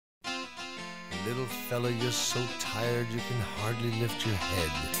Little fella, you're so tired you can hardly lift your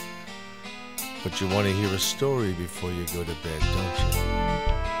head. But you want to hear a story before you go to bed, don't you?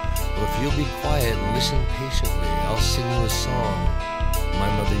 Well, if you'll be quiet and listen patiently, I'll sing you a song my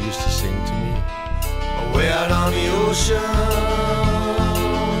mother used to sing to me. Way out on the ocean,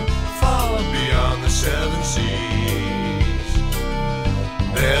 far beyond the seven seas,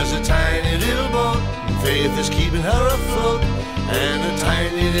 there's a tiny little boat, and faith is keeping her afloat. And a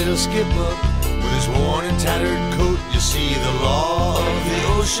tiny little skipper with his worn and tattered coat. You see, the law of the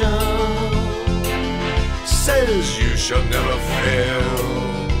ocean says you shall never fail.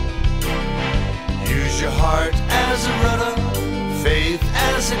 Use your heart as a rudder, faith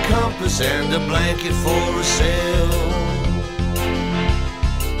as a compass, and a blanket for a sail.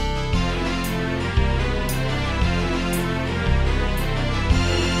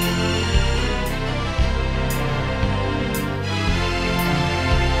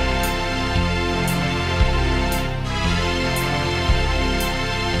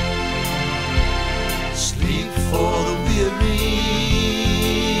 Sleep for the weary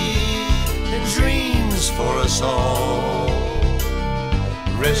and dreams for us all.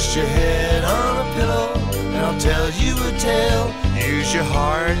 Rest your head on a pillow and I'll tell you a tale. Use your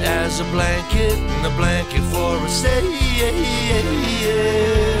heart as a blanket and a blanket for a sail.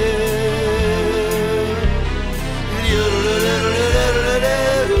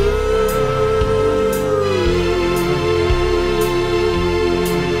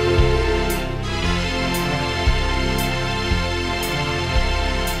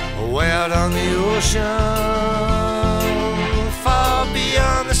 Way out on the ocean, far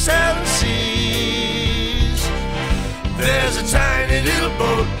beyond the seven seas, there's a tiny little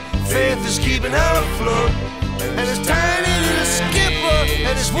boat, faith is keeping her afloat. And this tiny little skipper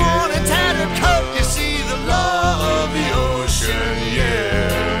and his worn and tattered coat. You see, the law of the ocean,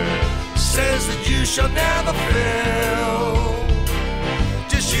 yeah, says that you shall never fail.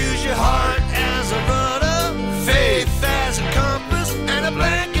 Just use your heart